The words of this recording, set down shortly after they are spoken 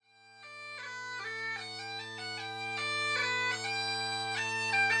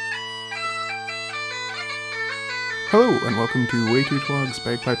Hello, and welcome to Way Too Twog's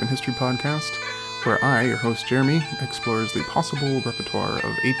Bagpipe and History podcast, where I, your host Jeremy, explores the possible repertoire of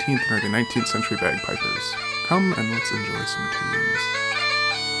 18th and early 19th century bagpipers. Come and let's enjoy some tunes.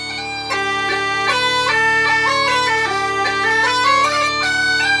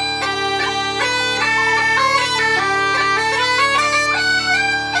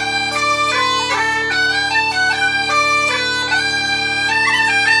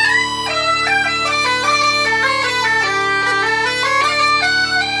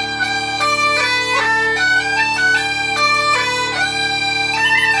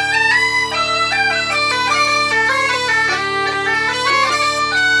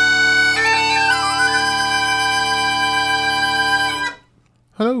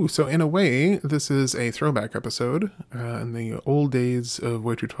 Hello, so in a way, this is a throwback episode. In the old days of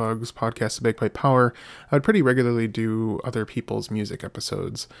Way Too Twog's podcast, Bagpipe Power, I would pretty regularly do other people's music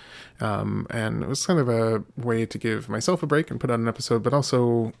episodes. And it was kind of a way to give myself a break and put on an episode, but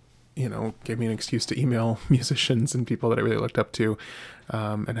also, gave me an excuse to email musicians and people that I really looked up to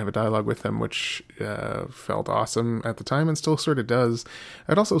and have a dialogue with them, which felt awesome at the time and still sort of does.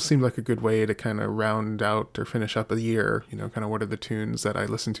 It also seemed like a good way to kind of round out or finish up a year, kind of what are the tunes that I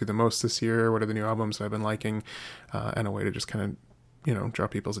listened to the most this year, what are the new albums that I've been liking, and a way to just kind of draw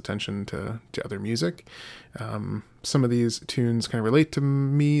people's attention to other music. Some of these tunes kind of relate to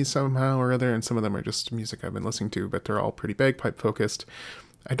me somehow or other, and some of them are just music I've been listening to, but they're all pretty bagpipe focused.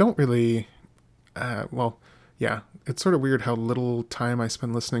 I don't really, it's sort of weird how little time I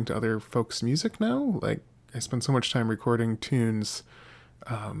spend listening to other folks' music now. Like, I spend so much time recording tunes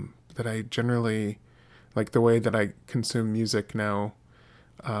that I generally, like the way that I consume music now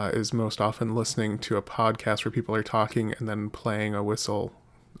is most often listening to a podcast where people are talking and then playing a whistle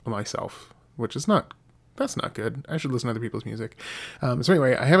myself, which is that's not good. I should listen to other people's music. So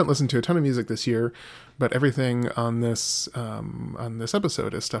anyway, I haven't listened to a ton of music this year, but everything on this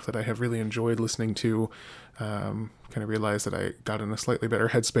episode is stuff that I have really enjoyed listening to. Kind of realized that I got in a slightly better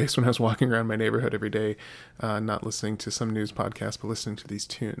headspace when I was walking around my neighborhood every day, not listening to some news podcast, but listening to these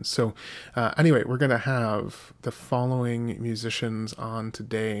tunes. So anyway, we're going to have the following musicians on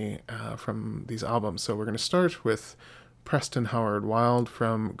today from these albums. So we're going to start with Preston Howard Wild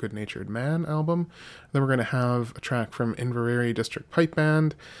from Good Natured Man album. Then we're going to have a track from Inverary District Pipe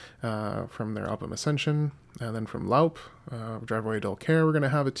Band from their album Ascension. And then from Laup, Drive Away Dull Care, we're going to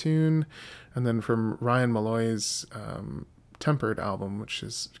have a tune. And then from Ryan Malloy's Tempered album, which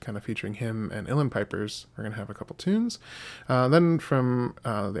is kind of featuring him and Uilleann Pipers, we're going to have a couple tunes. Then from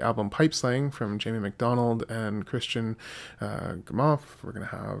the album Pipe Slang from Jamie McDonald and Christian Gamoff, we're going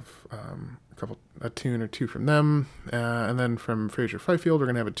to have a tune or two from them. And then from Fraser Fifield, we're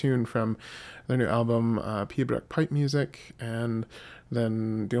going to have a tune from their new album, Pibroch Pipe Music. And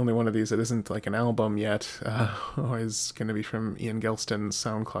then the only one of these that isn't like an album yet is going to be from Ian Gelston's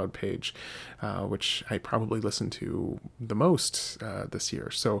SoundCloud page, which I probably listened to the most this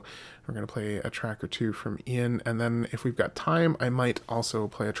year. So we're going to play a track or two from Ian. And then if we've got time, I might also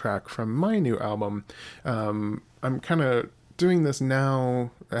play a track from my new album. I'm kind of doing this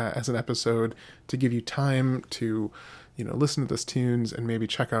now as an episode to give you time to listen to these tunes and maybe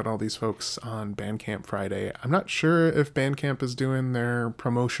check out all these folks on Bandcamp Friday. I'm not sure if Bandcamp is doing their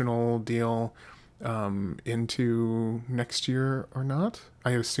promotional deal into next year or not.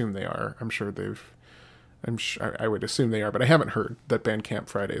 I assume they are. I would assume they are, but I haven't heard that Bandcamp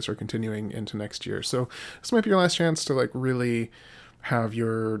Fridays are continuing into next year. So this might be your last chance to really have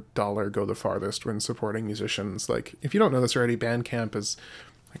your dollar go the farthest when supporting musicians. Like, if you don't know this already, Bandcamp is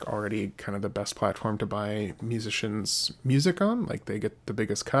already kind of the best platform to buy musicians' music on. Like, they get the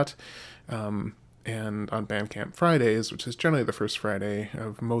biggest cut. And on Bandcamp Fridays, which is generally the first Friday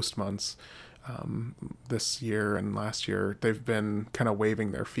of most months, this year and last year, they've been kind of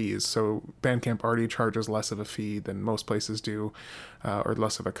waiving their fees. So Bandcamp already charges less of a fee than most places do, or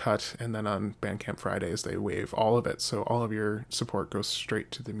less of a cut. And then on Bandcamp Fridays, they waive all of it. So all of your support goes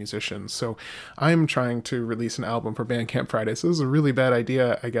straight to the musicians. So I'm trying to release an album for Bandcamp Friday. So this is a really bad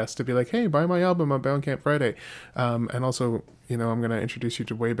idea, I guess, to be like, hey, buy my album on Bandcamp Friday. And also, I'm going to introduce you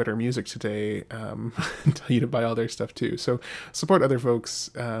to way better music today, and tell you to buy all their stuff too. So support other folks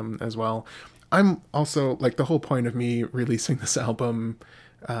as well. I'm also, the whole point of me releasing this album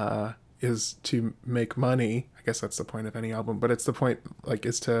is to make money. I guess that's the point of any album, but it's the point,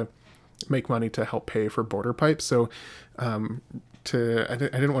 is to make money to help pay for Border Pipe. So I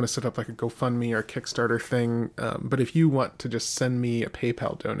didn't want to set up a GoFundMe or Kickstarter thing, but if you want to just send me a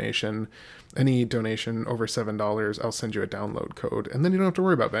PayPal donation, any donation over $7, I'll send you a download code, and then you don't have to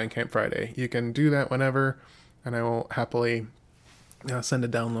worry about Bandcamp Friday. You can do that whenever, and I will happily send a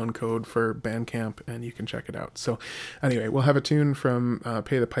download code for Bandcamp and you can check it out. So anyway, we'll have a tune from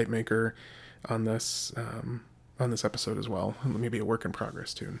Pay the Pipe Maker on this episode as well. Maybe a work in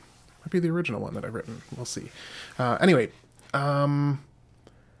progress tune. Might be the original one that I've written. We'll see. Anyway, yeah,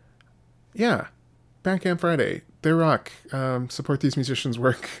 Bandcamp Friday. They rock. Support these musicians'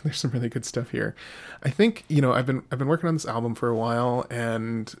 work. There's some really good stuff here. I think I've been working on this album for a while,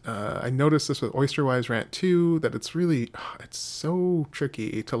 and I noticed this with Oysterwise Rant 2 that it's so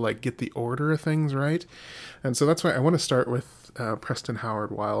tricky to like get the order of things right, and so that's why I want to start with Preston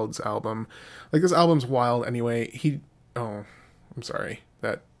Howard Wild's album. Like this album's wild anyway. I'm sorry,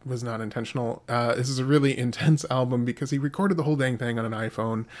 that was not intentional. This is a really intense album because he recorded the whole dang thing on an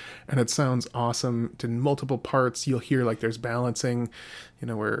iPhone, and it sounds awesome. In multiple parts, you'll hear like there's balancing,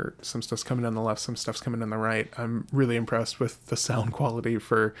 where some stuff's coming on the left, some stuff's coming on the right. I'm really impressed with the sound quality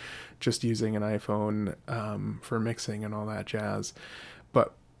for just using an iPhone for mixing and all that jazz.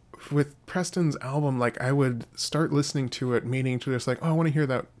 But with Preston's album, like I would start listening to it, meaning to just like, oh, I want to hear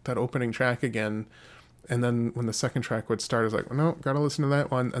that opening track again. And then when the second track would start, I was like, well, no, gotta listen to that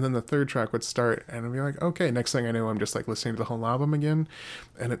one. And then the third track would start, and I'd be like, okay, next thing I know, I'm just like listening to the whole album again.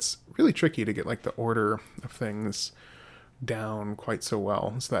 And it's really tricky to get like the order of things down quite so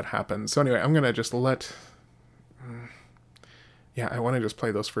well. So that happens. So anyway, I'm gonna just I want to just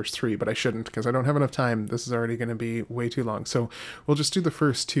play those first three, but I shouldn't because I don't have enough time. This is already going to be way too long. So we'll just do the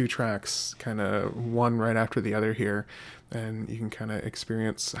first two tracks, kind of one right after the other here, and you can kind of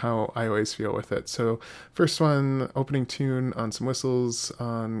experience how I always feel with it. So first one, opening tune on some whistles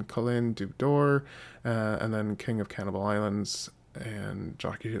on Colin du Dor, and then King of Cannibal Islands and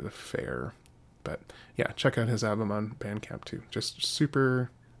Jockey to the Fair. But yeah, check out his album on Bandcamp too. Just super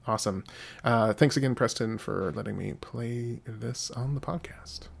awesome. Thanks again, Preston, for letting me play this on the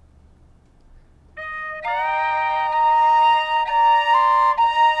podcast.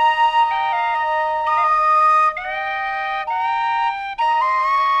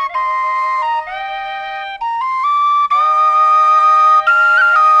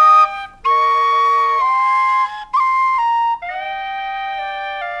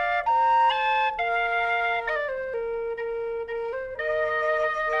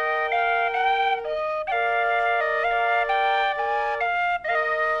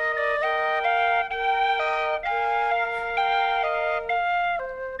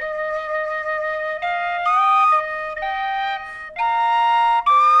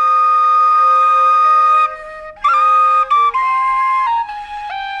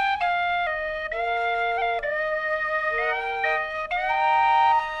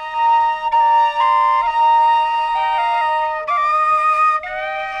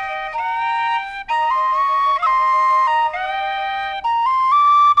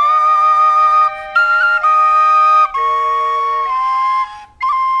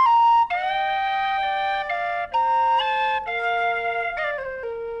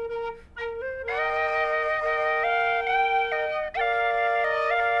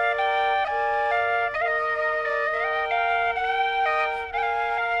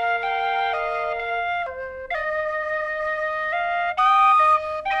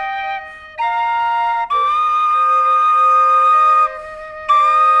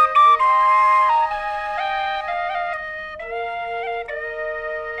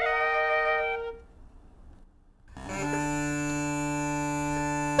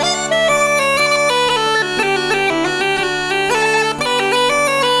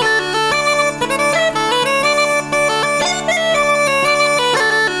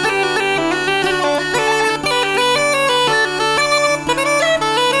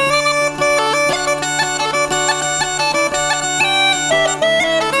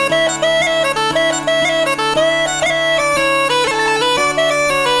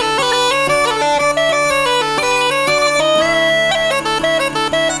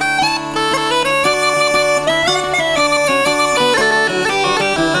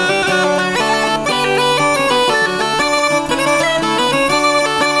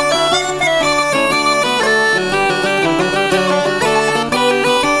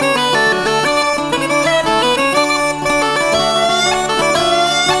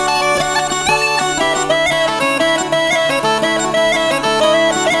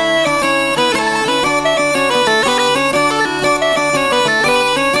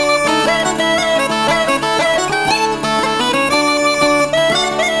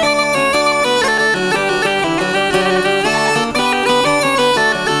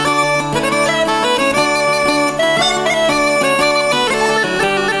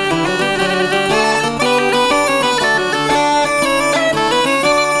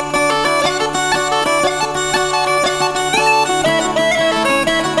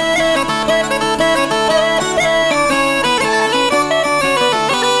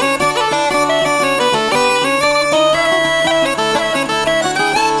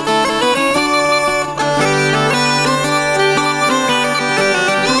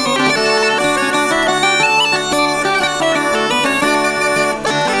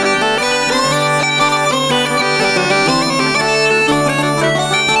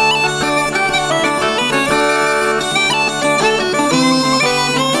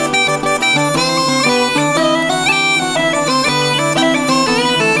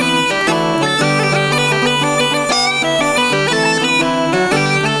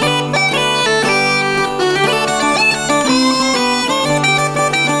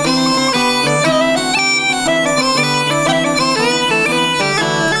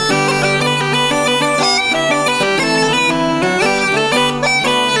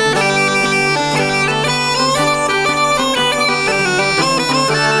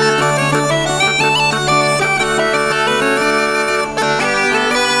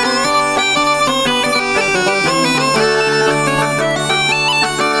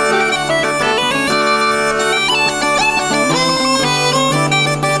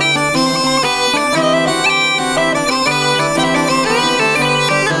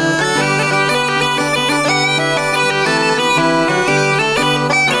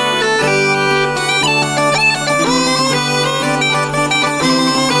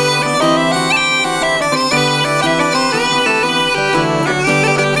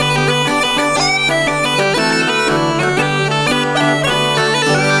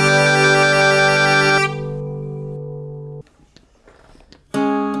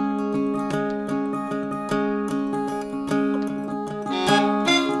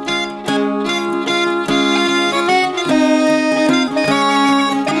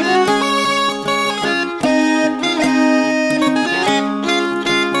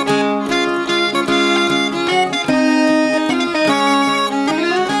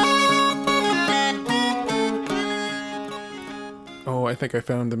 know, I think I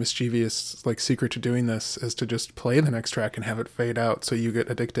found the mischievous like secret to doing this is to just play the next track and have it fade out so you get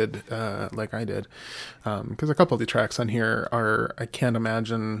addicted, like I did. Because a couple of the tracks on here are, I can't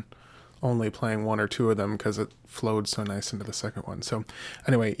imagine only playing one or two of them because it flowed so nice into the second one. So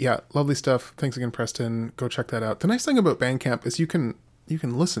anyway, yeah, lovely stuff. Thanks again, Preston. Go check that out. The nice thing about Bandcamp is you can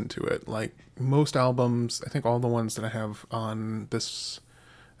listen to it. Like most albums, I think all the ones that I have on this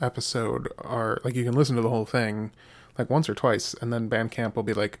episode are like, you can listen to the whole thing like once or twice, and then Bandcamp will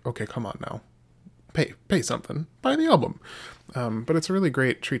be like, okay, come on now, pay something, buy the album. But it's a really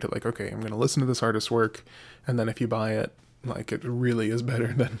great treat to like, okay, I'm going to listen to this artist's work, and then if you buy it, like, it really is better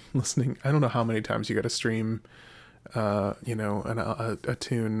than listening. I don't know how many times you got to stream, a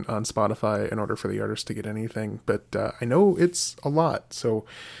tune on Spotify in order for the artist to get anything, but I know it's a lot. So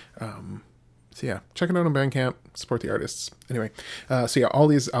yeah, check it out on Bandcamp, support the artists. Anyway, so yeah, all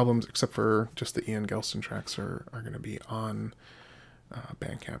these albums except for just the Ian Gelston tracks are going to be on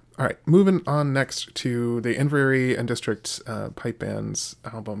Bandcamp. All right, moving on next to the Inverary and District pipe band's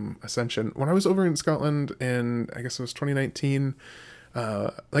album Ascension. When I was over in Scotland in, I guess it was 2019,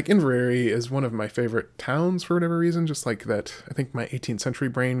 like Inverary is one of my favorite towns for whatever reason. Just like that, I think my 18th century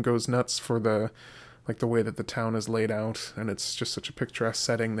brain goes nuts for the way that the town is laid out, and it's just such a picturesque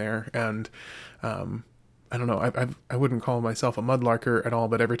setting there. And I don't know, I wouldn't call myself a mudlarker at all,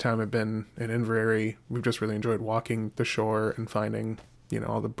 but every time I've been in Inverary, we've just really enjoyed walking the shore and finding,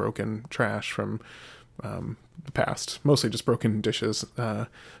 all the broken trash from the past, mostly just broken dishes, to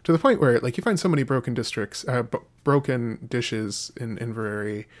the point where like you find so many broken broken dishes in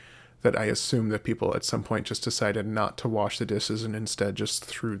Inverary that I assume that people at some point just decided not to wash the dishes and instead just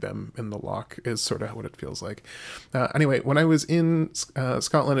threw them in the loch, is sort of what it feels like. Anyway, when I was in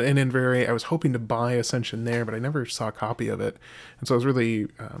Scotland and Inverary, I was hoping to buy Ascension there, but I never saw a copy of it. And so I was really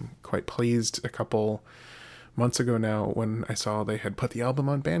quite pleased a couple months ago now when I saw they had put the album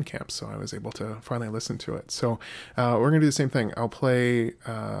on Bandcamp, so I was able to finally listen to it. So we're going to do the same thing. I'll play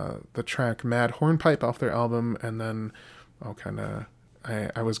the track Mad Hornpipe off their album, and then I'll kind of...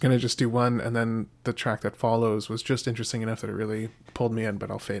 I was going to just do one, and then the track that follows was just interesting enough that it really pulled me in, but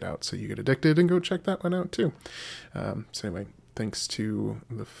I'll fade out so you get addicted and go check that one out too. So anyway, thanks to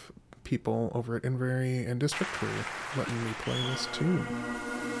the people over at Inverary and District for letting me play this tune.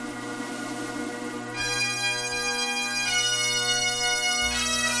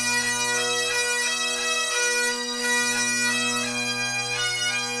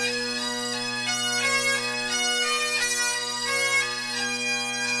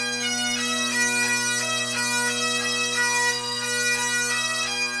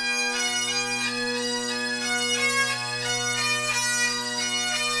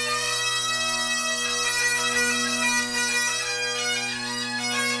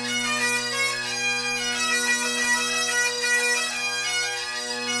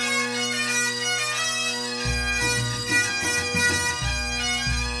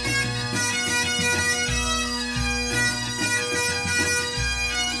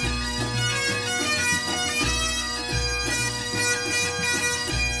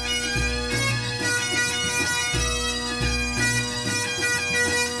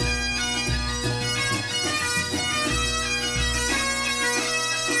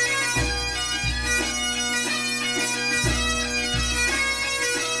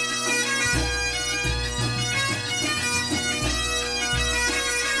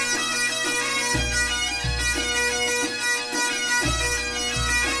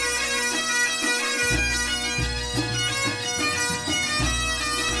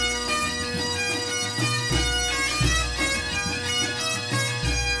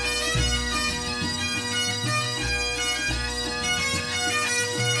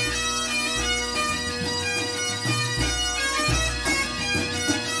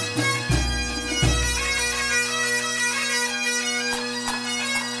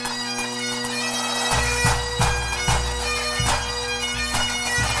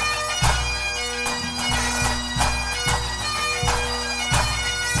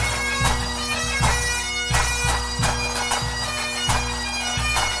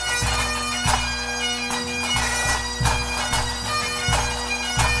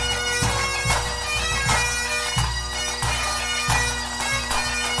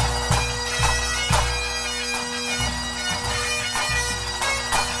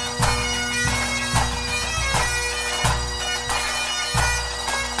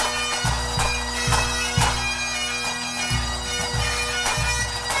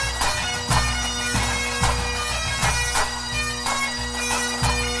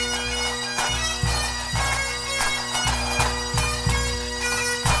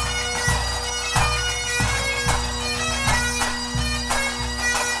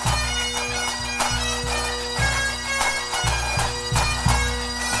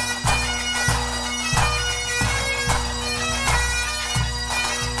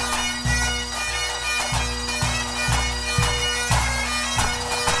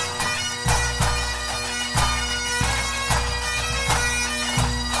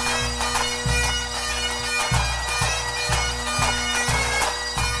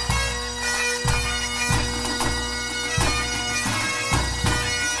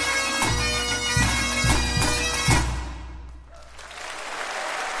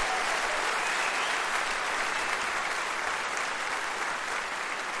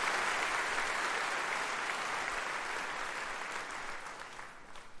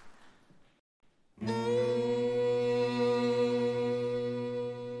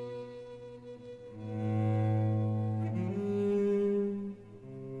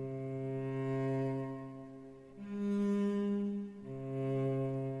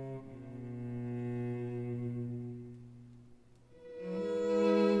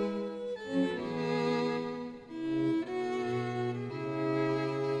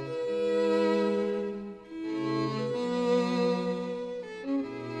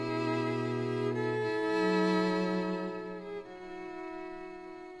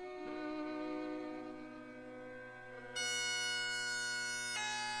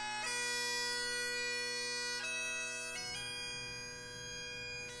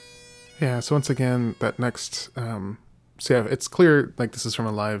 Yeah, so once again, that next, so yeah, it's clear, like, this is from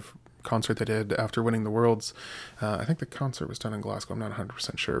a live concert they did after winning the Worlds. I think the concert was done in Glasgow, I'm not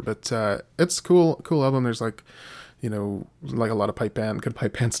 100% sure, but it's cool album. There's like, like a lot of good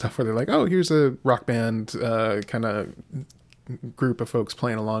pipe band stuff where they're like, oh, here's a rock band kind of group of folks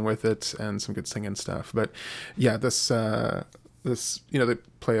playing along with it, and some good singing stuff. But yeah, this, they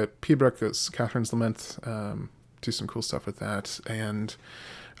play at Piedbrook, it's Catherine's Lament, do some cool stuff with that, and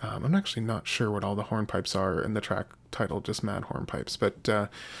I'm actually not sure what all the hornpipes are in the track title, just Mad Hornpipes. But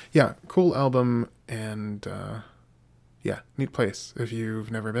yeah, cool album, and yeah, neat place. If you've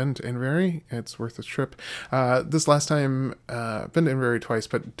never been to Inverary, it's worth a trip. This last time, been to Inverary twice,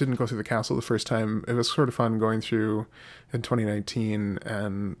 but didn't go through the castle the first time. It was sort of fun going through in 2019,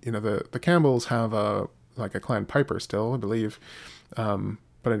 and the Campbells have a clan piper still, I believe.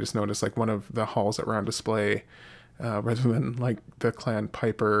 But I just noticed like one of the halls that were on display, rather than like the clan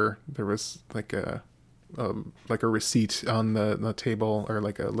piper, there was like a receipt on the table, or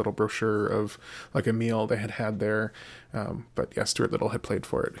like a little brochure of like a meal they had there. But yeah, Stuart Little had played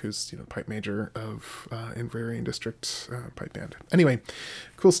for it, who's pipe major of Inverary District pipe band. Anyway,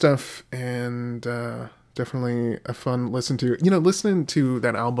 cool stuff, and definitely a fun listen to. Listening to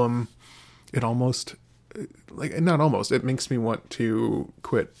that album, it almost, it makes me want to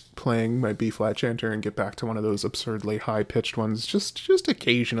quit playing my B flat chanter and get back to one of those absurdly high pitched ones just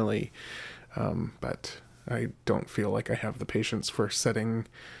occasionally. But I don't feel like I have the patience for setting.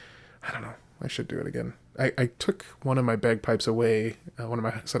 I don't know. I should do it again. I took one of my bagpipes away, one of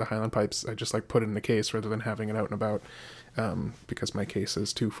my set of Highland pipes. I just put it in the case rather than having it out and about, because my case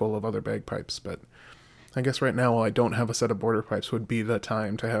is too full of other bagpipes. But I guess right now, while I don't have a set of border pipes, would be the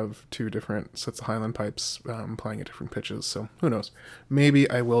time to have two different sets of Highland pipes playing at different pitches. So who knows? Maybe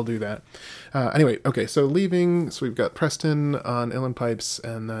I will do that. Anyway, okay, so leaving. So we've got Preston on Uilleann pipes,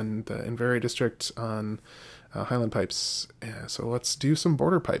 and then the Inverary District on Highland pipes. So let's do some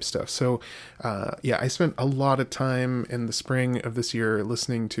border pipe stuff. So yeah, I spent a lot of time in the spring of this year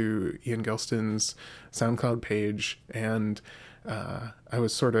listening to Ian Gelston's SoundCloud page, and I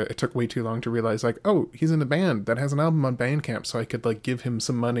was it took way too long to realize oh, he's in a band that has an album on Bandcamp, so I could give him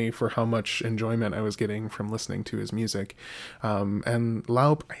some money for how much enjoyment I was getting from listening to his music. And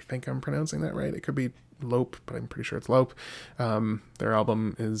Laup, I think I'm pronouncing that right. It could be Lope, but I'm pretty sure it's Laup. Their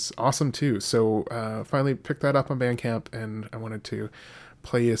album is awesome too. So finally picked that up on Bandcamp, and I wanted to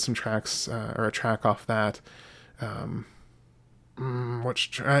play you some tracks, or a track off that.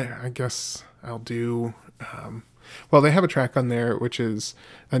 Which I guess I'll do. Well, they have a track on there, which is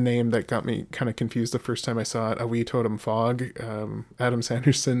a name that got me kind of confused the first time I saw it, A Wee Totem Fog. Adam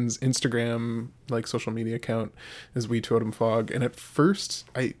Sanderson's Instagram, social media account is Wee Totem Fog. And at first,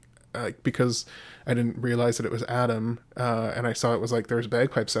 because I didn't realize that it was Adam, and I saw it was there's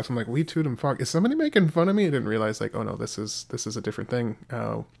bagpipe stuff. I'm like, Wee Totem Fog, is somebody making fun of me? I didn't realize oh no, this is a different thing.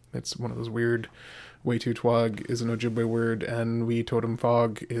 It's one of those weird, Way Too Twag is an Ojibwe word, and Wee Totem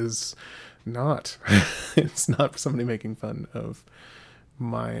Fog is not. It's not somebody making fun of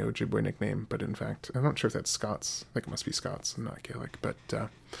my Ojibwe nickname, but in fact, I'm not sure if that's Scots. I think it must be Scots and not Gaelic. But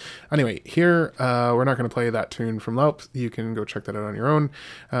anyway, here we're not going to play that tune from Laup. You can go check that out on your own.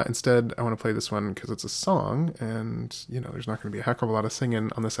 Instead, I want to play this one because it's a song, and there's not going to be a heck of a lot of singing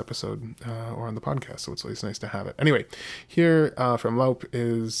on this episode or on the podcast, so it's always nice to have it. Anyway, here from Laup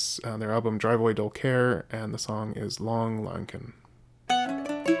is their album Drive Away Dull Care, and the song is Long Lankin.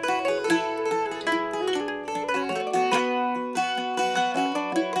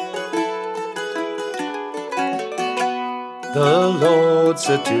 The Lord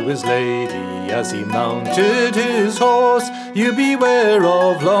said to his lady as he mounted his horse, "You beware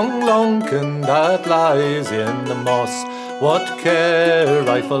of Long Lonkin that lies in the moss. What care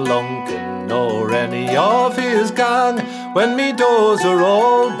I for Lonkin nor any of his gang, when me doors are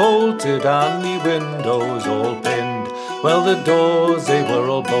all bolted and me windows all pinned?" Well, the doors they were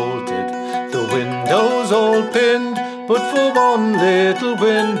all bolted, the windows all pinned, but for one little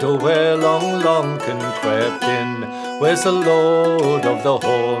window where Long Lonkin crept in. "Where's the Lord of the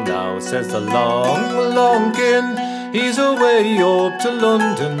Hall now?" says the Long Lonkin. "He's away up to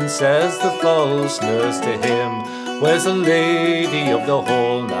London," says the false nurse to him. "Where's the Lady of the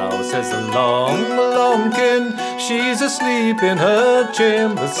Hall now?" says the Long Lonkin. "She's asleep in her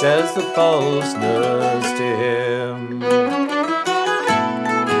chamber," says the false nurse to him.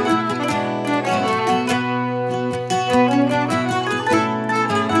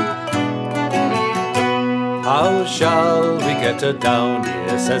 "How shall we get her down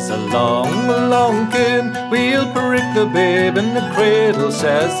here?" says the Long Lonkin. "We'll prick the babe in the cradle,"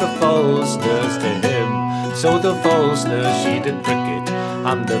 says the false nurse to him. So the false nurse she did prick it,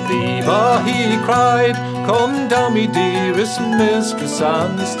 And the beaver he cried, "Come down, me dearest mistress,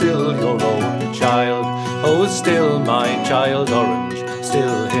 and still your only child. Oh, still my child Orange,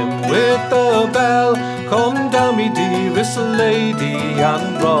 still him with the bell. Come down, me dearest lady,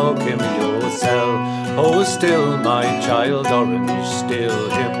 and rock him yourself. Oh, still my child Orange, still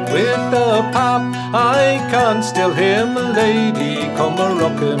him with the pap. I can't still him, lady, come a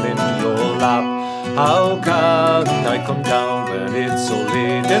rock him in your lap. How can I come down when it's so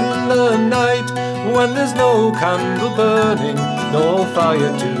late in the night, when there's no candle burning, no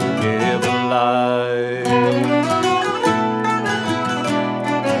fire to give light?"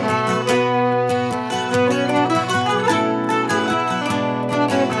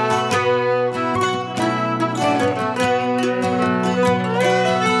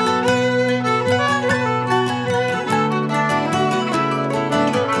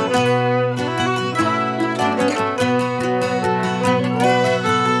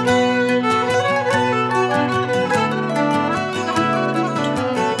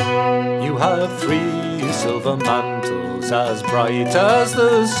 Silver mantles as bright as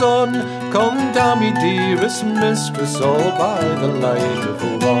the sun, come down, me dearest mistress, all by the light of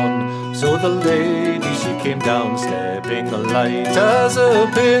one. So the lady she came down, stepping light as a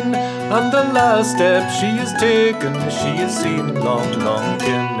pin, and the last step she has taken, she has seen Long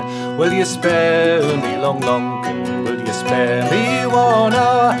Longkin. "Will you spare me, Long Longkin? Will you spare me 1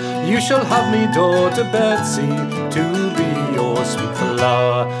 hour? You shall have me daughter Betsy to be your sweet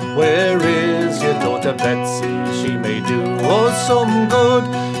flower. Where is your daughter Betsy? She may do us some good.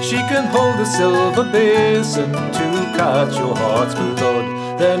 She can hold a silver basin to catch your heart's blood."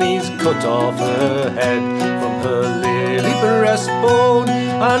 Then he's cut off her head from her lily breastbone,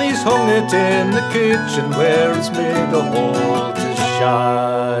 and he's hung it in the kitchen where it's made a hole to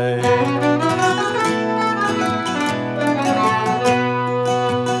shine.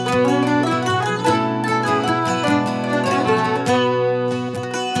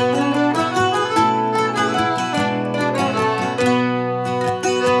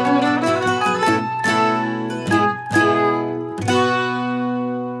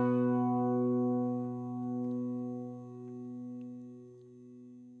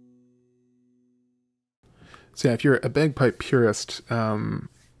 So yeah, if you're a bagpipe purist,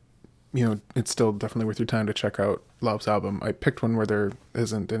 it's still definitely worth your time to check out Love's album. I picked one where there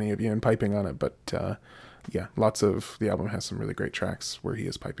isn't any of Ian piping on it, but lots of the album has some really great tracks where he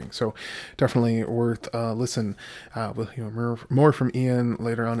is piping. So definitely worth a listen. We'll hear more from Ian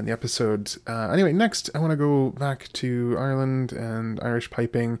later on in the episode. Anyway, next I want to go back to Ireland and Irish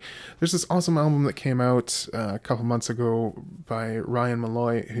piping. There's this awesome album that came out a couple months ago by Ryan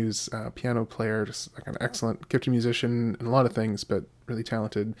Malloy, who's a piano player, just like an excellent gifted musician in a lot of things, but really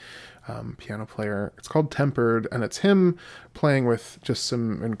talented piano player. It's called Tempered, and it's him playing with just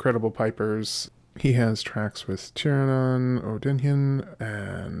some incredible pipers. He has tracks with Tiernan O'Dinian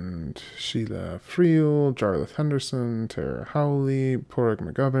and Sheila Friel, Jarlath Henderson, Tara Howley, Porrig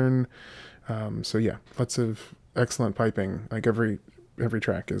McGovern. Lots of excellent piping. Like every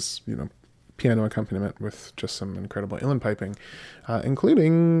track is, piano accompaniment with just some incredible uilleann piping,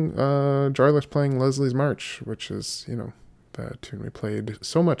 including Jarlath playing Leslie's March, which is, the tune we played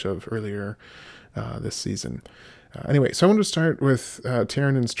so much of earlier this season. So I want to start with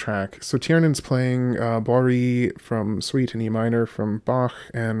Tiernan's track. So Tiernan's playing Bori from Suite in E minor from Bach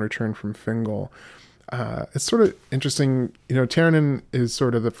and Return from Fingal. It's sort of interesting, Tiernan is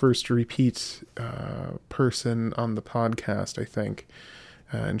sort of the first repeat person on the podcast, I think,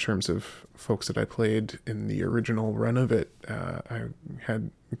 in terms of folks that I played in the original run of it. I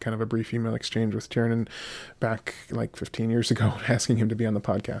had kind of a brief email exchange with Tiernan back like 15 years ago asking him to be on the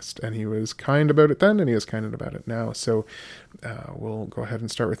podcast, and he was kind about it then and he is kind about it now. So we'll go ahead and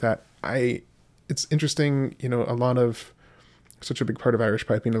start with that. It's interesting, a lot of such a big part of Irish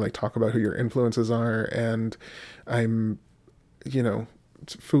piping to like talk about who your influences are, and I'm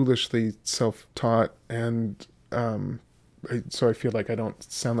foolishly self-taught, and so I feel like I don't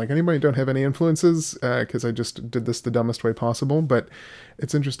sound like anybody, don't have any influences, because I just did this the dumbest way possible. But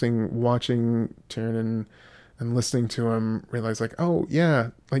it's interesting watching Tiernan and listening to him realize like, oh yeah,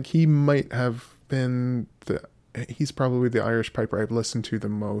 like he might have been he's probably the Irish piper I've listened to the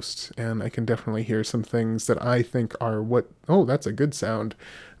most, and I can definitely hear some things that I think are that's a good sound,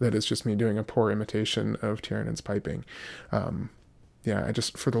 that is just me doing a poor imitation of Tiernan's piping. I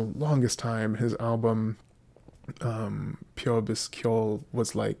just, for the longest time, his album Piobus Kjol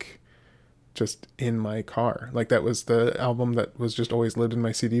was like just in my car. Like that was the album that was just always lived in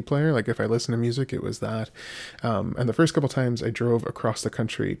my CD player. Like if I listen to music, it was that. And the first couple times I drove across the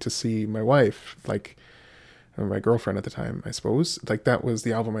country to see my wife, like or my girlfriend at the time, I suppose. Like that was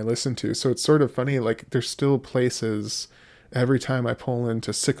the album I listened to. So it's sort of funny. Like there's still places every time I pull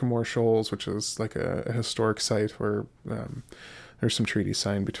into Sycamore Shoals, which is like a historic site where there's some treaties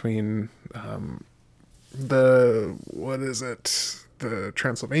signed between the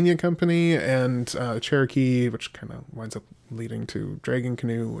Transylvania Company and Cherokee, which kind of winds up leading to Dragon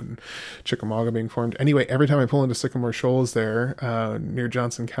Canoe and Chickamauga being formed. Anyway, every time I pull into Sycamore Shoals there, near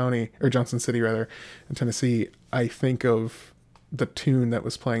Johnson City rather, in Tennessee, I think of the tune that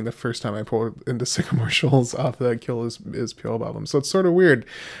was playing the first time I pulled into Sycamore Shoals off the Kill Is Pure album. So it's sort of weird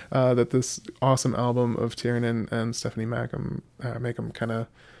that this awesome album of Tiernan and Stephanie Mackham kind of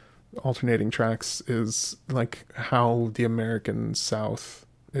alternating tracks is like how the American South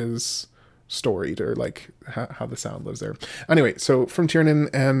is storied, or like how the sound lives there. Anyway, so from Tiernan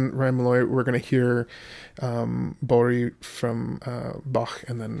and Ryan Malloy, we're going to hear Bory from Bach,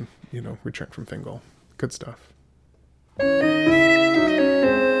 and then, Return from Fingal. Good stuff.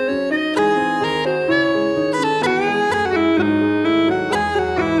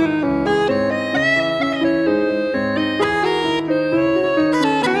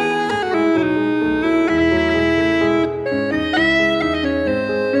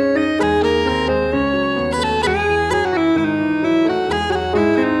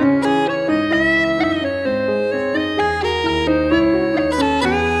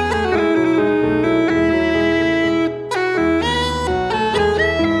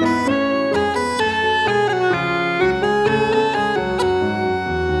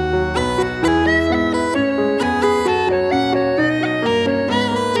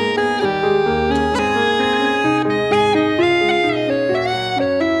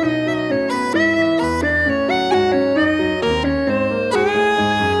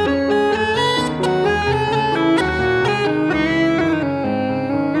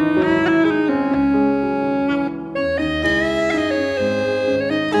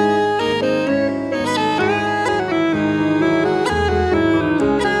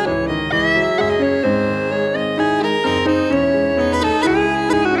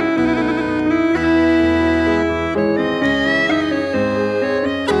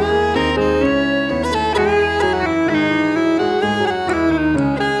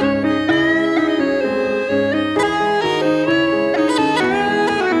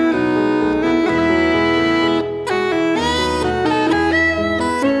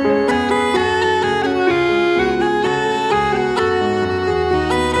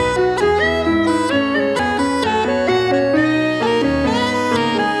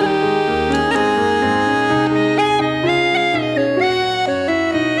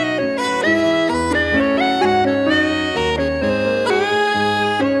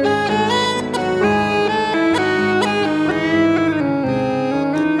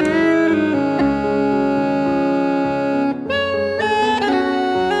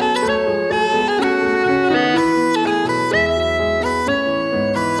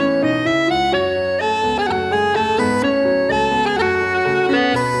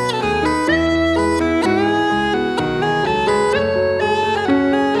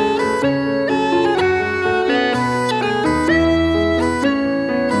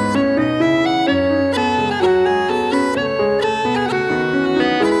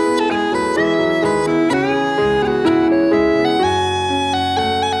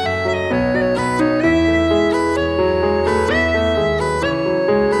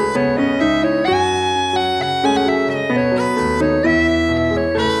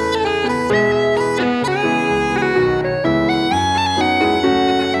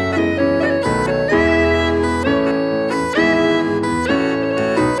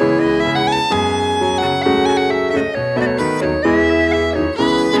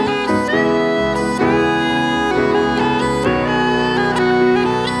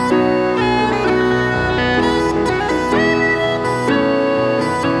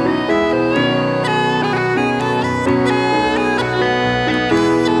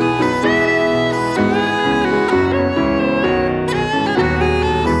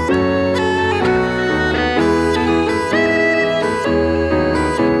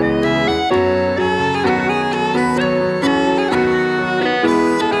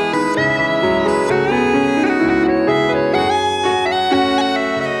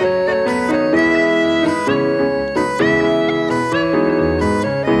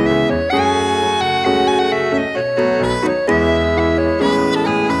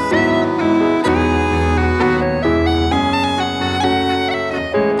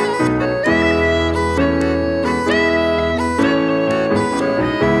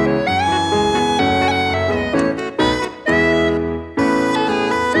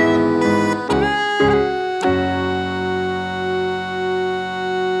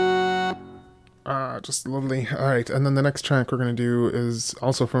 just lovely. All right, and then the next track we're going to do is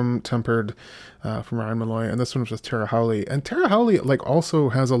also from Tempered, from Ryan Malloy, and this one was just Tara Howley. And Tara Howley, like, also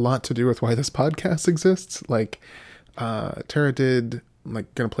has a lot to do with why this podcast exists. Like, Tara did,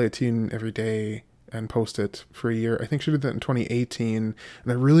 like, Gonna Play a Tune Every Day and post it for a year. I think she did that in 2018,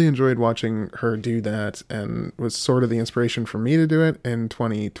 and I really enjoyed watching her do that, and was sort of the inspiration for me to do it in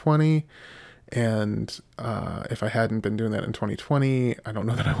 2020. And if I hadn't been doing that in 2020, I don't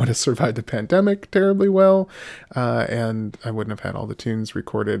know that I would have survived the pandemic terribly well, and I wouldn't have had all the tunes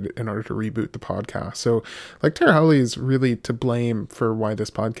recorded in order to reboot the podcast. So, like, Tara Howley is really to blame for why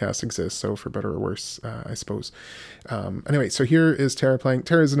this podcast exists, so for better or worse, I suppose. Anyway, so here is Tara playing.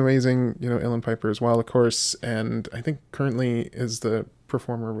 Tara is an amazing, uilleann piper as well, of course, and I think currently is the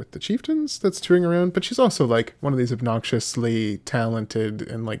performer with the Chieftains that's touring around, but she's also like one of these obnoxiously talented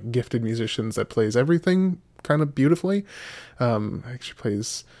and like gifted musicians that plays everything kind of beautifully. She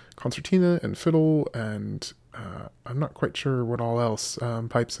plays concertina and fiddle, and I'm not quite sure what all else,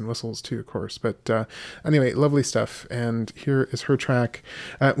 pipes and whistles too, of course, but anyway, lovely stuff. And here is her track.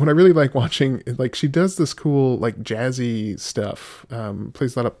 What I really like watching, like, she does this cool like jazzy stuff,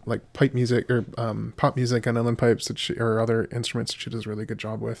 plays a lot of like pipe music or pop music on uilleann pipes or other instruments that she does a really good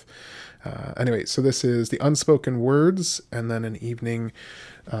job with. Anyway, so this is The Unspoken Words, and then An Evening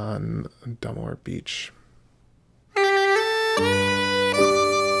on Dunmore Beach.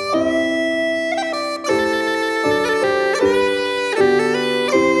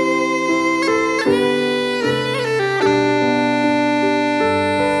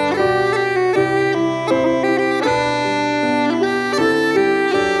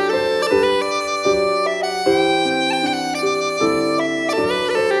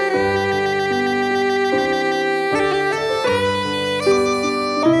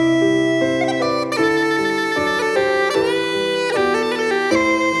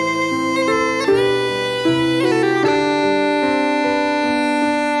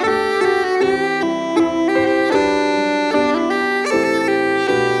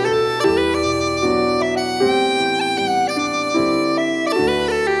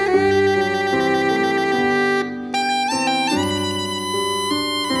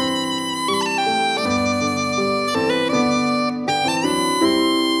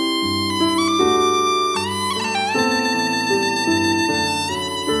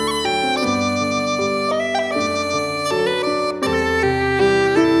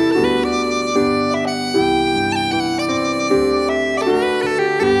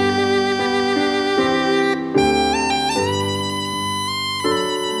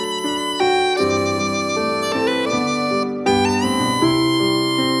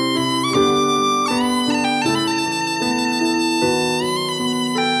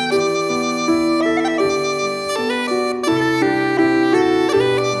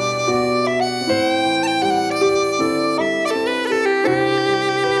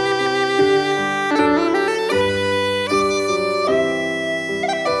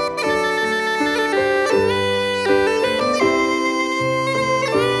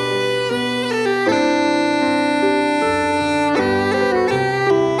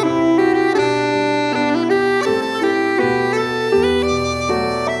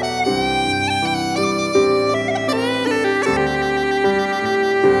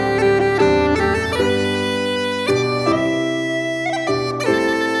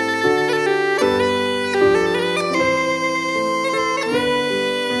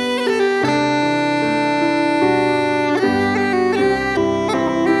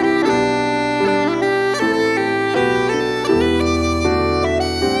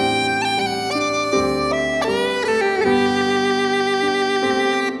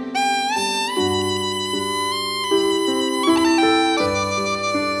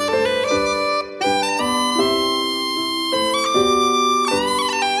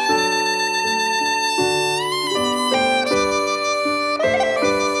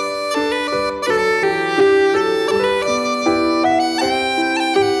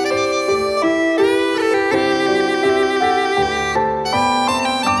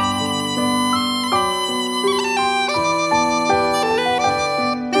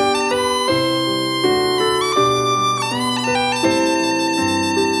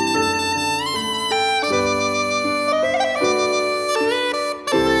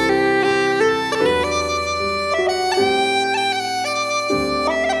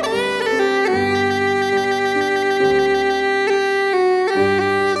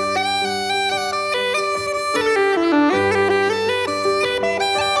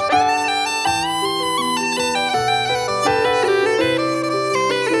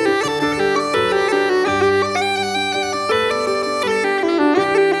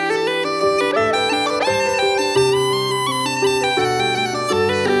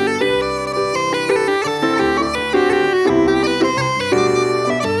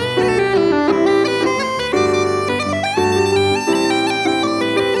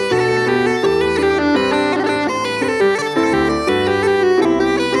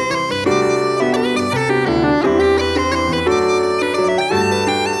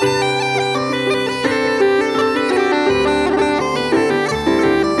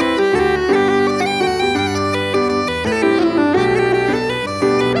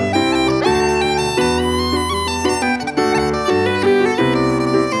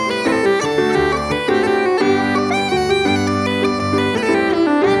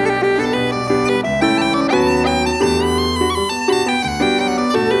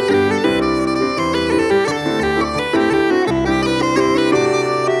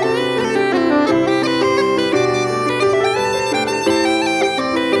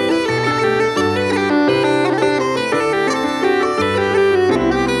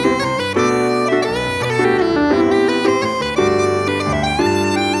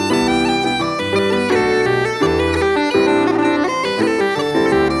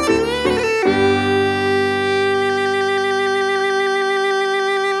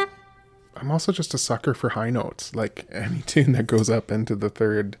 also just a sucker for high notes, like any tune that goes up into the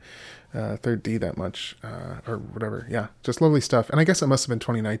third D that much, or whatever. Yeah, just lovely stuff. And I guess it must have been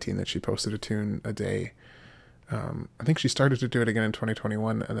 2019 that she posted a tune a day. I think she started to do it again in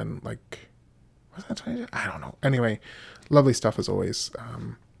 2021, and then like, was that 20? I don't know. Anyway, lovely stuff as always.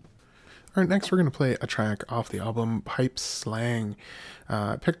 All right, next we're going to play a track off the album Pipe Slang.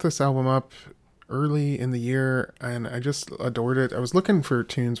 I picked this album up early in the year and I just adored it. I was looking for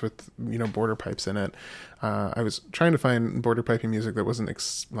tunes with, border pipes in it. I was trying to find border piping music that wasn't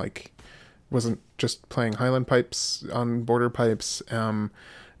wasn't just playing Highland pipes on border pipes.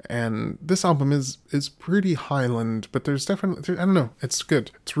 And this album is pretty Highland, but there's definitely, I don't know, it's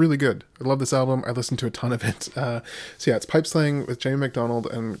good. It's really good. I love this album. I listened to a ton of it. So yeah, it's Pipe Slang with Jamie McDonald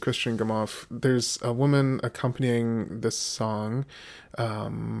and Christian Gamoff. There's a woman accompanying this song,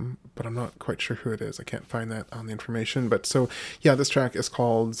 but I'm not quite sure who it is. I can't find that on the information. But so, yeah, this track is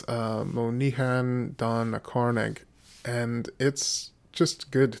called Monihan Don Corneg, and it's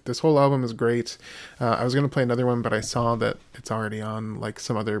just good. This whole album is great. I was going to play another one, but I saw that it's already on like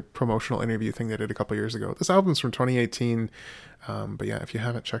some other promotional interview thing they did a couple years ago. This album's from 2018. But yeah, if you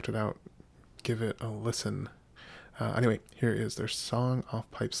haven't checked it out, give it a listen. Anyway, here is their song off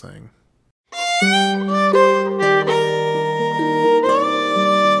Pipe Slang.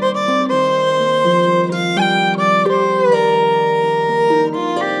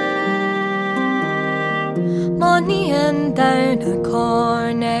 Monian down a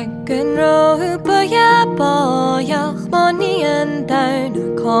corneg and roepa ya boyach. Monian down a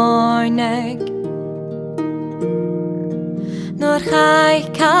corneg. Nor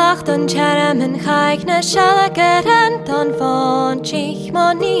chaig cach don cherem and chaig na shalager and don fonchich.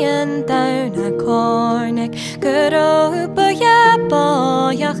 Monian down a corneg. Geroepa ya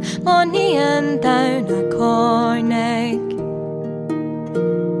boyach. Monian down a corneg.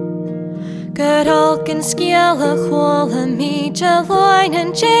 Gerolk en skiele chwole mi loin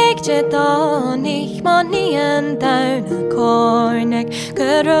en jake je donig monien down a corneg.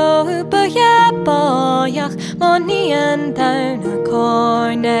 Geroepa ya boyach monien down a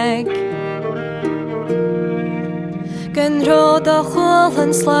corneg. Gen rode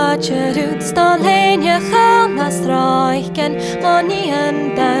chwole sludge roots don leen je chal na streichen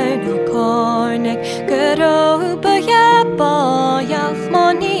monien down a corneg. Geroepa ya boyach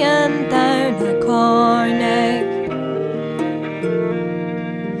monien down a corneg.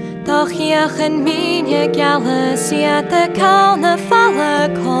 Doch iach en minje galle siat de kalne falle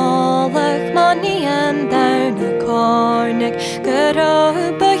kolach monien down a corneg.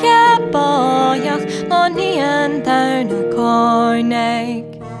 Geroepa ya boyach monien down a corneg.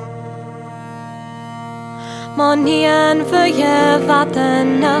 Monien voor je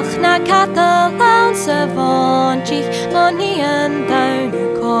vatten nog na Catalaanse woontjich. Monien down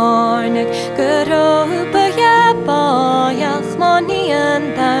a corneg. Geroepa ya boyach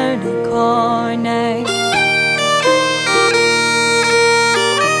monien down a corneg.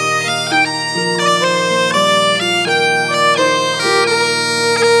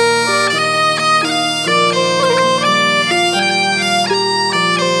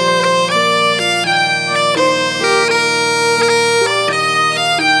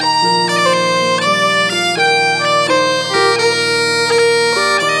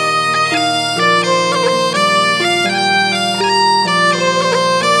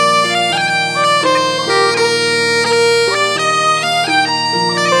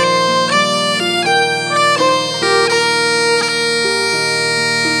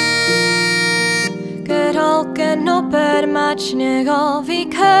 Matchnig of vi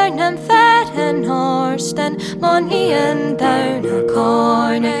körnen färden horsten monien down a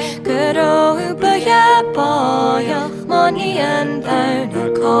corneg. Geroepa ya boyach monien down a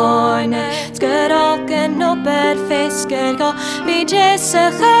corneg. Skeralken op fisker go vi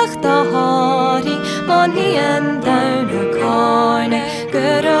jesse gecht a hori monien down a corneg.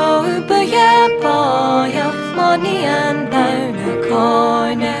 Geroepa ya boyach monien down a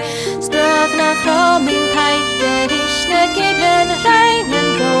corneg. Straf na chrom in teich Gidden reinen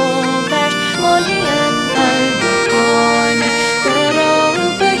dovers monien down a corneg.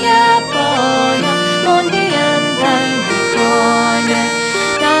 Geroepa ya boyach monien down a corneg.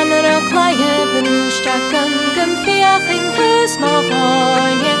 Dan klaie benustakam gumfiach in hus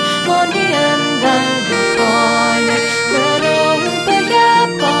mahonien monien down a corneg. Geroepa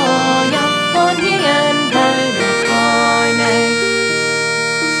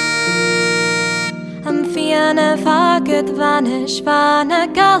agad vanish vana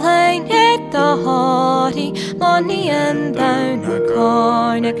galain et the haughty money and down a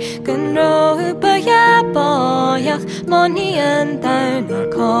cornic gun roba ya boyach money and down a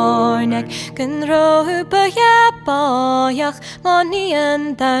cornic gun roba ya boyach money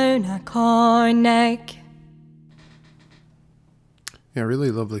and down a cornic. Yeah, really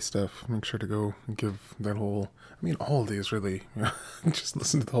lovely stuff. Make sure to go and give that whole, I mean, all of these really, just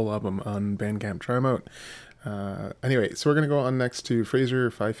listen to the whole album on Bandcamp. Try them out. Anyway, so we're going to go on next to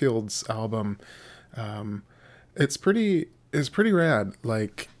Fraser Fyfield's album. It's pretty rad.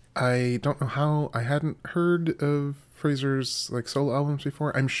 Like, I don't know how I hadn't heard of Fraser's like solo albums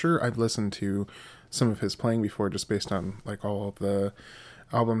before. I'm sure I've listened to some of his playing before just based on like all of the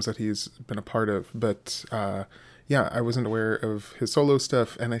albums that he's been a part of. But, yeah, I wasn't aware of his solo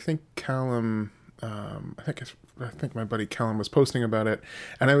stuff, and I think Callum, I think my buddy Callum was posting about it,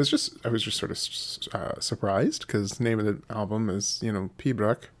 and I was just sort of surprised because the name of the album is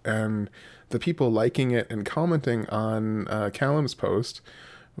Pibroch, and the people liking it and commenting on Callum's post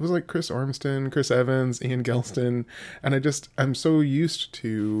was like Chris Ormston, Chris Evans, Ian Gelston, and I'm so used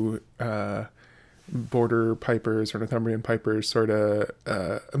to Border Pipers or Northumbrian Pipers sort of,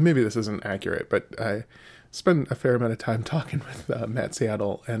 maybe this isn't accurate, but I spend a fair amount of time talking with Matt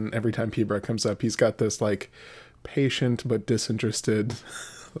Seattle, and every time Pibroch comes up, he's got this like patient but disinterested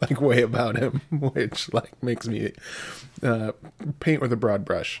like way about him, which like makes me paint with a broad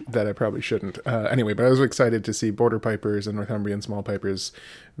brush that I probably shouldn't. Anyway, but I was excited to see Border Pipers and Northumbrian Small Pipers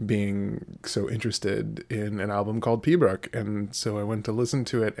being so interested in an album called Pibroch, and so I went to listen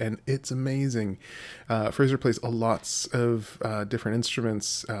to it, and it's amazing. Fraser plays lots of different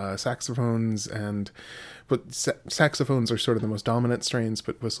instruments, saxophones, but saxophones are sort of the most dominant strains,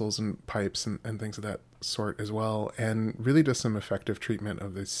 but whistles and pipes and things of that sort as well, and really does some effective treatment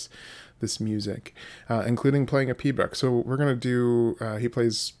of this music, including playing a Pibroch. So we're going to do, he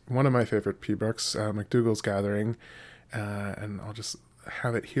plays one of my favorite Pibrochs, MacDougall's Gathering, and I'll just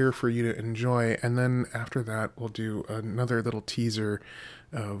have it here for you to enjoy, and then after that we'll do another little teaser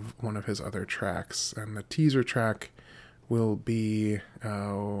of one of his other tracks, and the teaser track will be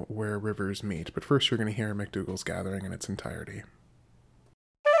Where Rivers Meet. But first you're going to hear MacDougall's Gathering in its entirety.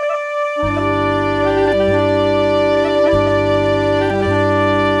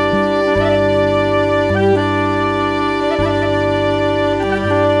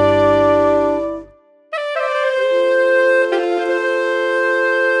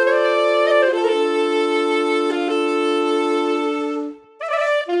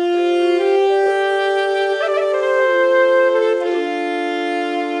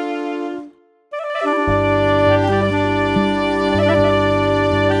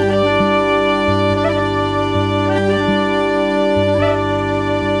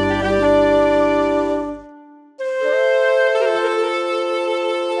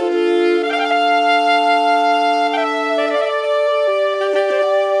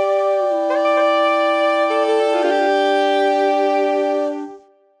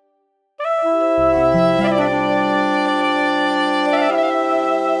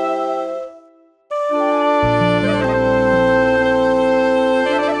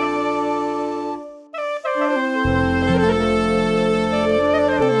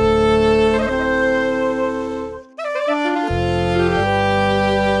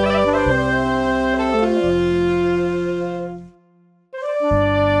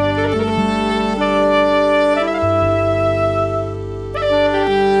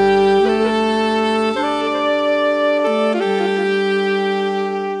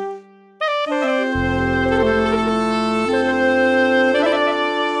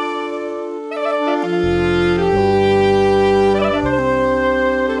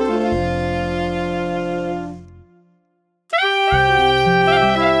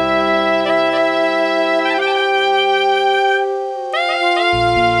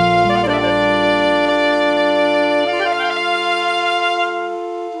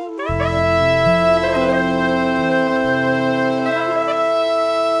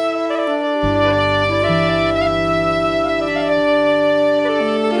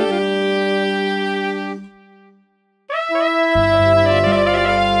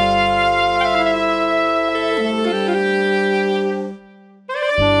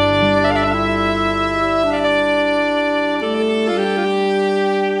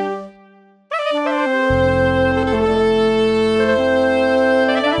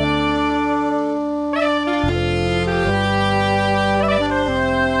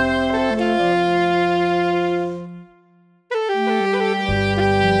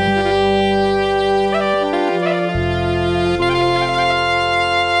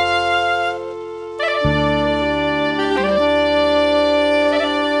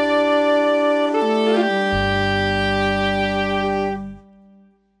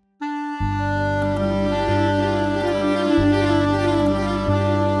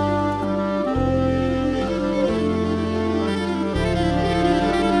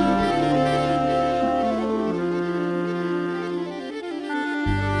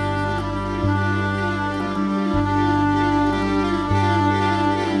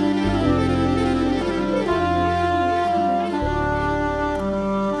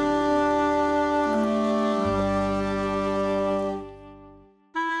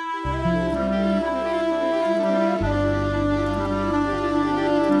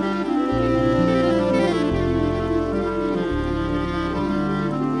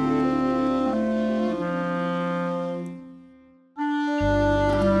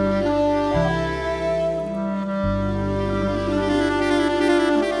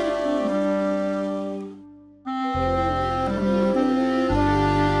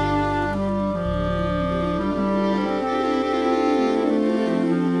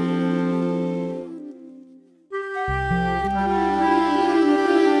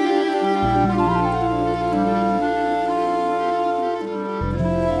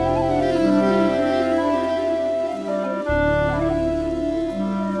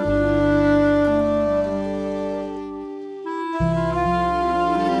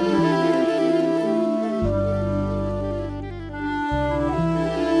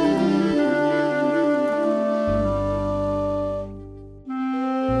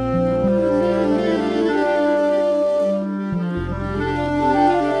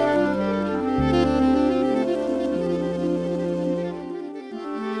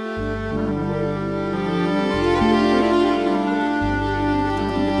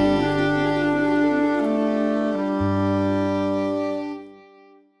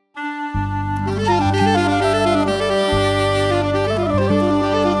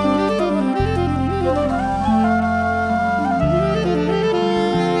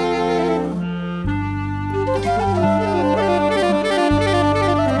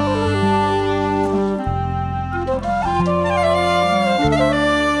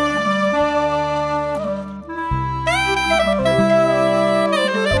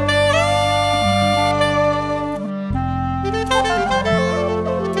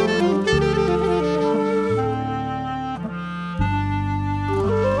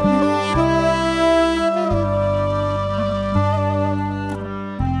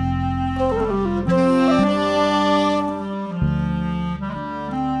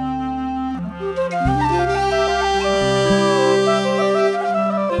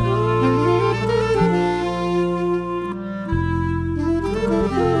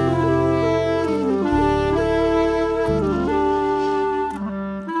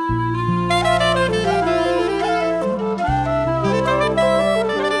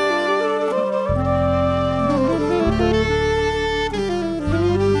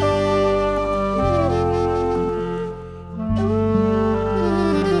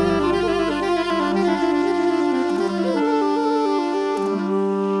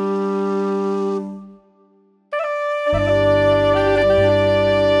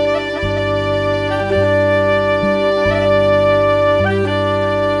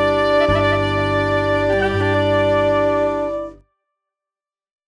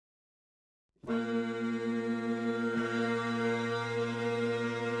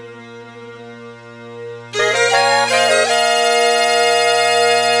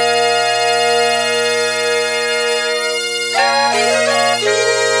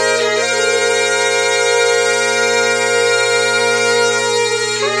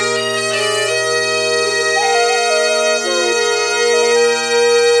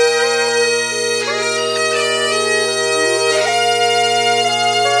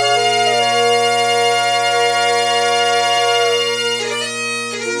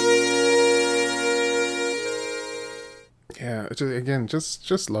 Yeah, again,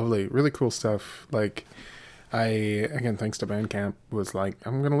 just lovely, really cool stuff. Like, I, again, thanks to Bandcamp, was like,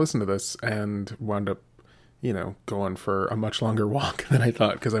 I'm gonna listen to this, and wound up, going for a much longer walk than I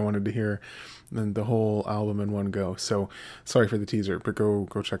thought, because I wanted to hear the whole album in one go. So sorry for the teaser, but go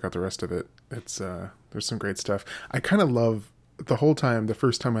check out the rest of it. It's there's some great stuff. I kind of love the whole time, the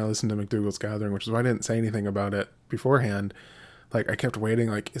first time I listened to McDougal's Gathering, which is why I didn't say anything about it beforehand. Like, I kept waiting,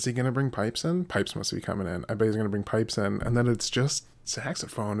 like, is he going to bring pipes in? Pipes must be coming in. I bet he's going to bring pipes in. And then it's just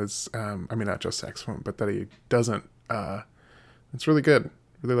saxophone. It's, not just saxophone, but that he doesn't. It's really good.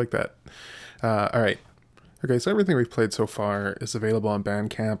 Really like that. All right. Okay, so everything we've played so far is available on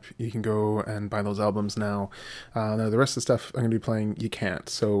Bandcamp. You can go and buy those albums now. Now, the rest of the stuff I'm going to be playing, you can't.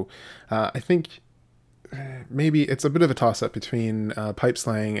 So I think maybe it's a bit of a toss-up between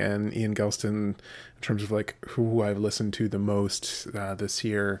Pipeslang and Ian Gelston in terms of like who I've listened to the most this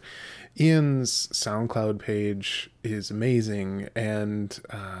year. Ian's SoundCloud page is amazing, and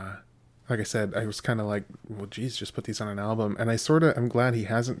like I said, I was kind of like, well, geez, just put these on an album. And I'm glad he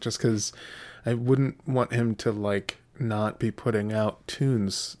hasn't, just because I wouldn't want him to like not be putting out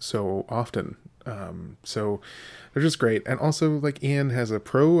tunes so often. So they're just great. And also, like, Ian has a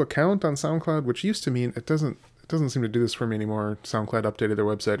pro account on SoundCloud, which used to mean it doesn't seem to do this for me anymore. SoundCloud updated their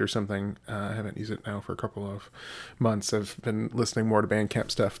website or something. I haven't used it now for a couple of months. I've been listening more to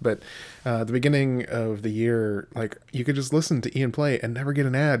Bandcamp stuff, but at the beginning of the year, like, you could just listen to Ian play and never get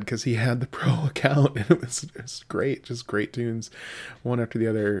an ad because he had the pro account, and it was great, just great tunes, one after the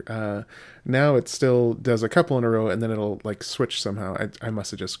other. Now it still does a couple in a row, and then it'll like switch somehow. I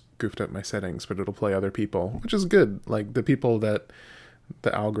must have just goofed up my settings, but it'll play other people, which is good. Like, the people that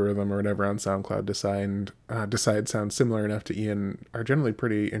the algorithm or whatever on SoundCloud decide sound similar enough to Ian are generally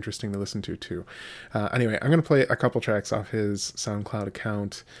pretty interesting to listen to too. Anyway, I'm going to play a couple tracks off his SoundCloud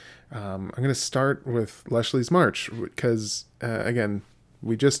account. I'm going to start with Leslie's March because, again,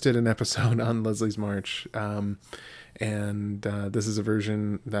 we just did an episode on Leslie's March, and this is a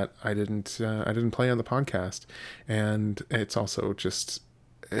version that I didn't play on the podcast, and it's also just,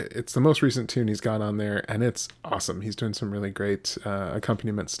 it's the most recent tune he's got on there, and it's awesome. He's doing some really great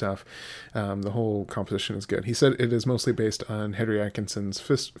accompaniment stuff. The whole composition is good. He said it is mostly based on Henry Atkinson's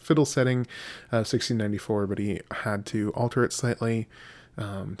fiddle setting of 1694, but he had to alter it slightly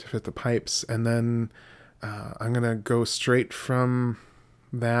to fit the pipes. And then I'm going to go straight from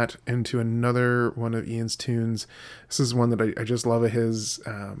that into another one of Ian's tunes. This is one that I just love of his.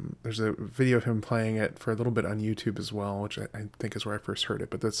 There's a video of him playing it for a little bit on YouTube as well, which I think is where I first heard it,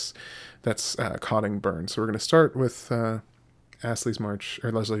 but that's Cotting Burn. So we're going to start with Leslie's March,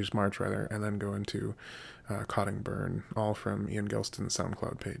 rather, and then go into Cotting Burn, all from Ian Gelston's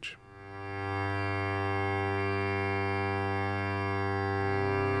SoundCloud page.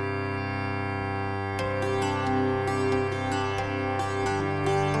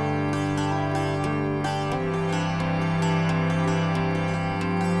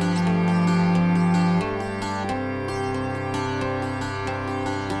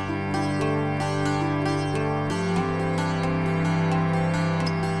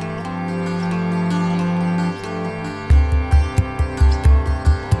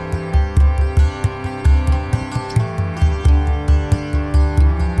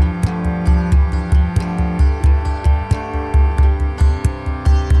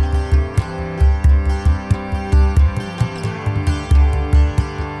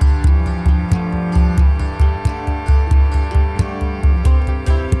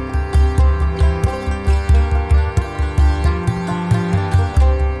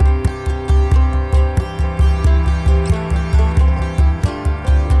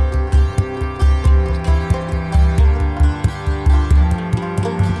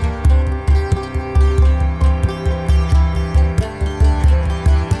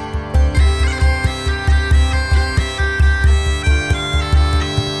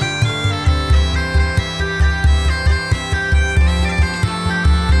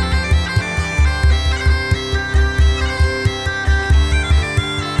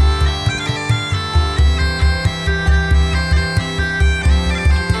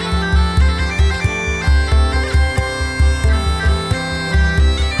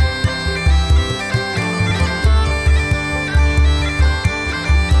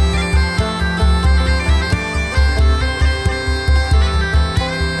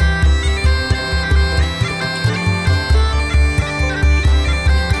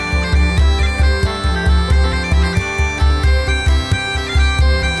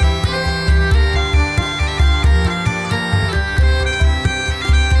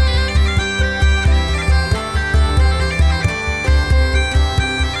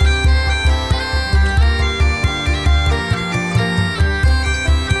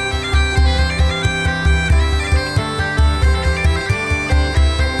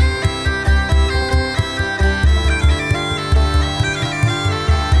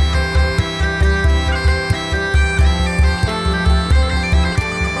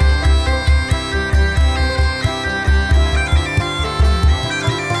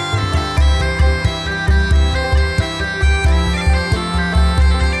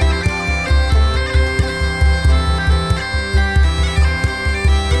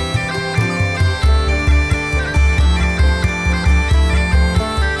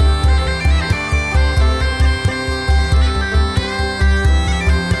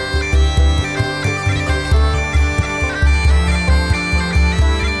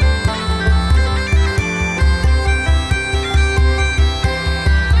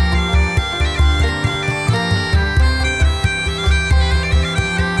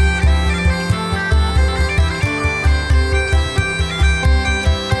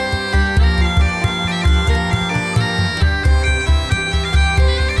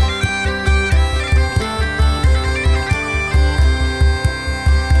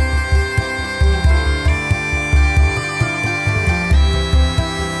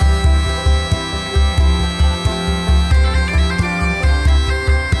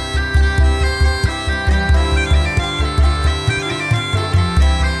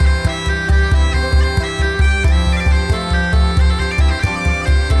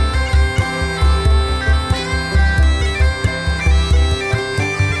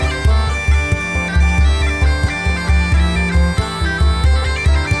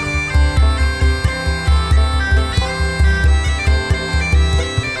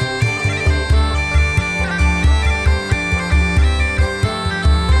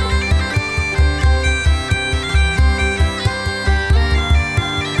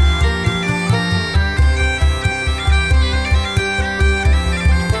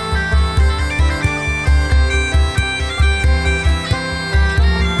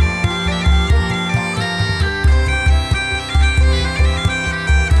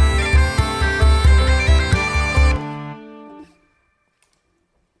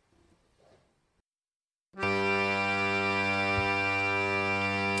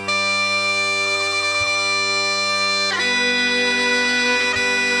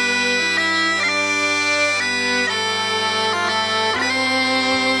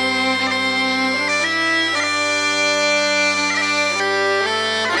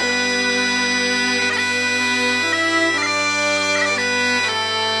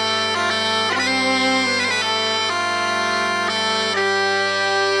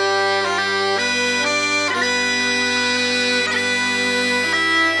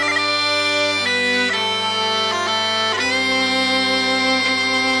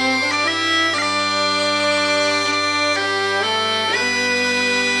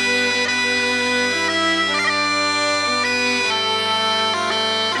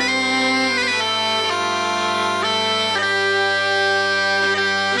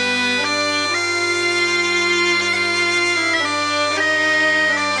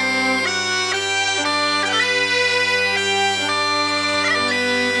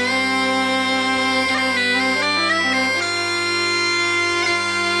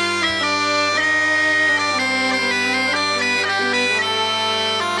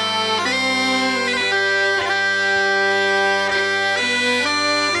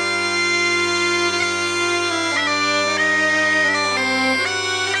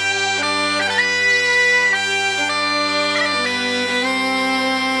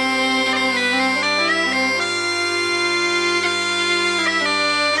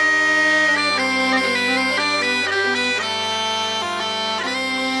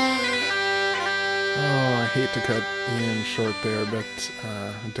 hate to cut Ian short there, but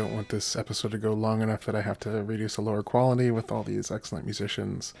I don't want this episode to go long enough that I have to reduce a lower quality with all these excellent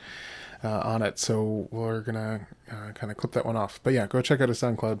musicians on it. So we're going to kind of clip that one off. But yeah, go check out his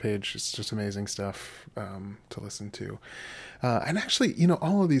SoundCloud page. It's just amazing stuff to listen to. And actually,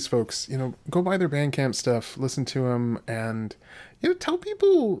 all of these folks, go buy their Bandcamp stuff, listen to them, and, tell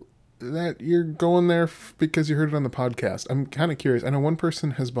people that you're going there because you heard it on the podcast. I'm kind of curious. I know one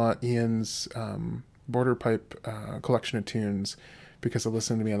person has bought Ian's Border Pipe collection of tunes because of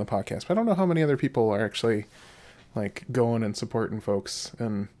listening to me on the podcast, but I don't know how many other people are actually like going and supporting folks.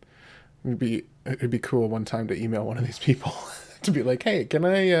 And it'd be cool one time to email one of these people to be like, hey, can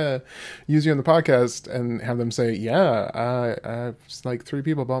I use you on the podcast, and have them say, yeah, like 3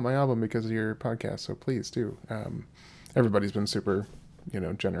 people bought my album because of your podcast, so please do. Everybody's been super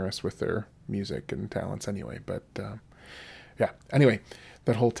generous with their music and talents anyway. But yeah, anyway,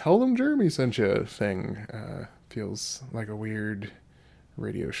 that whole tell them Jeremy sent you thing feels like a weird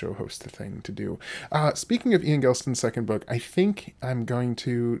radio show host thing to do. Speaking of Ian Gelston's second book, I think I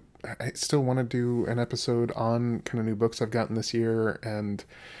still want to do an episode on kind of new books I've gotten this year, and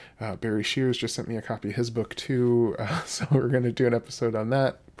Barry Shears just sent me a copy of his book too, so we're going to do an episode on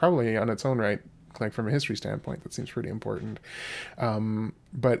that, probably on its own right. Like from a history standpoint, that seems pretty important.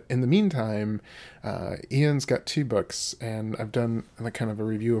 But in the meantime, Ian's got 2 books, and I've done like kind of a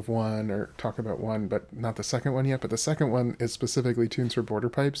review of one, or talk about one, but not the second one yet. But the second one is specifically tunes for border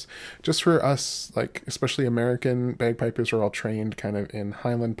pipes, just for us, like especially American bagpipers are all trained kind of in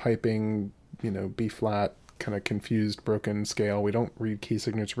Highland piping, B flat, kind of confused, broken scale. We don't read key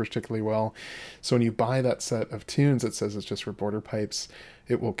signature particularly well. So when you buy that set of tunes that says it's just for border pipes,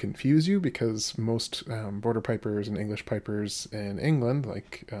 it will confuse you, because most border pipers and English pipers in England,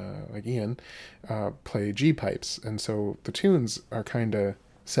 like Ian, play G pipes. And so the tunes are kind of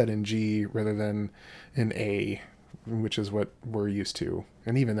set in G rather than in A, which is what we're used to.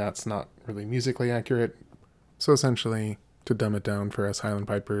 And even that's not really musically accurate. So essentially, to dumb it down for us Highland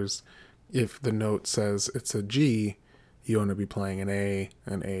pipers, if the note says it's a G, you want to be playing an A,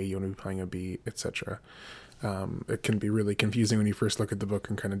 you want to be playing a B, etc. It can be really confusing when you first look at the book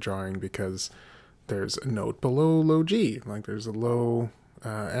and kind of jarring, because there's a note below low G, like there's a low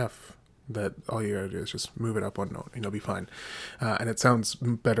F, that all you gotta do is just move it up one note and you'll be fine. And it sounds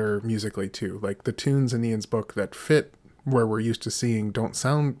better musically too. Like the tunes in Ian's book that fit where we're used to seeing don't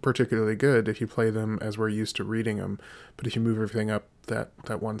sound particularly good if you play them as we're used to reading them, but if you move everything up that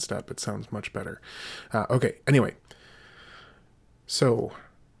one step, it sounds much better. Okay, anyway, so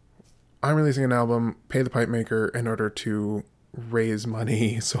I'm releasing an album, Pay the Pipe Maker, in order to raise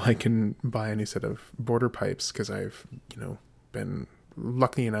money so I can buy a new set of border pipes, because I've been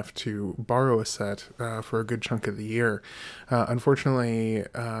lucky enough to borrow a set for a good chunk of the year. Unfortunately,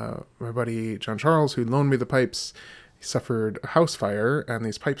 my buddy John Charles, who loaned me the pipes, suffered a house fire, and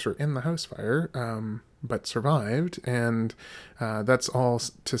these pipes were in the house fire, but survived. And that's all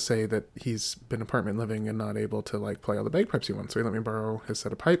to say that he's been apartment living and not able to play all the bagpipes he wants. So he let me borrow his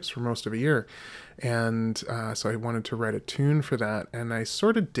set of pipes for most of a year. And so I wanted to write a tune for that. And I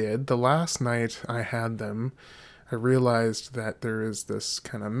sort of did. The last night I had them, I realized that there is this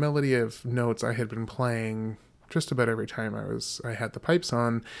kind of melody of notes I had been playing just about every time I had the pipes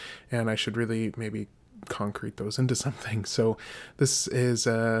on, and I should really maybe concrete those into something. So this is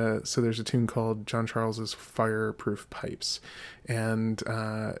so there's a tune called John Charles's Fireproof Pipes, and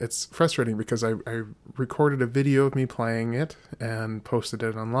it's frustrating because I recorded a video of me playing it and posted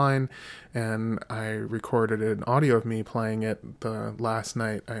it online, and I recorded an audio of me playing it the last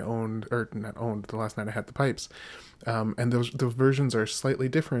night the last night I had the pipes, and those versions are slightly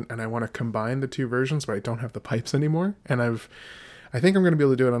different, and I want to combine the 2 versions, but I don't have the pipes anymore, and I think I'm going to be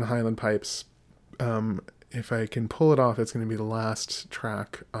able to do it on Highland pipes. If I can pull it off, it's going to be the last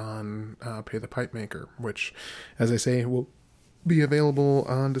track on Pay the Pipe Maker, which, as I say, will be available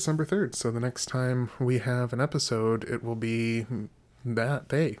on December 3rd. So the next time we have an episode, it will be that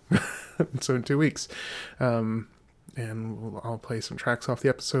day. So in 2 weeks. And I'll play some tracks off the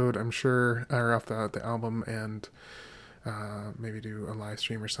episode, I'm sure, or off the album, and maybe do a live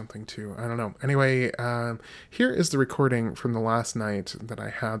stream or something too. I don't know. Anyway, here is the recording from the last night that I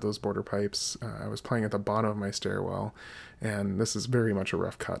had those border pipes. I was playing at the bottom of my stairwell, and this is very much a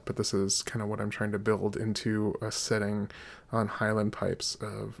rough cut, but this is kind of what I'm trying to build into a setting on Highland pipes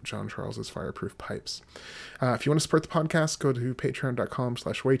of John Charles's Fireproof Pipes. If you want to support the podcast, go to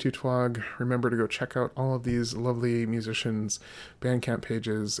patreon.com/waytotwog. Remember to go check out all of these lovely musicians' Bandcamp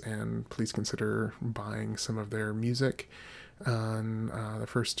pages, and please consider buying some of their music. on the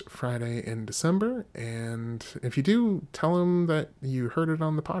first Friday in December. And if you do, tell them that you heard it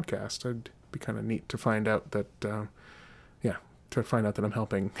on the podcast. It'd be kind of neat to find out that, to find out that I'm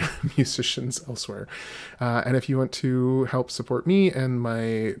helping musicians elsewhere. And if you want to help support me and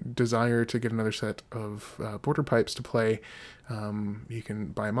my desire to get another set of border pipes to play, you can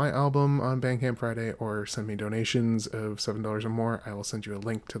buy my album on Bandcamp Friday or send me donations of $7 or more. I will send you a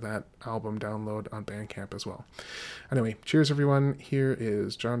link to that album download on Bandcamp as well. Anyway, cheers everyone. Here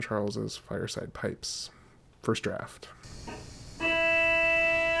is John Charles's Fireside Pipes, first draft.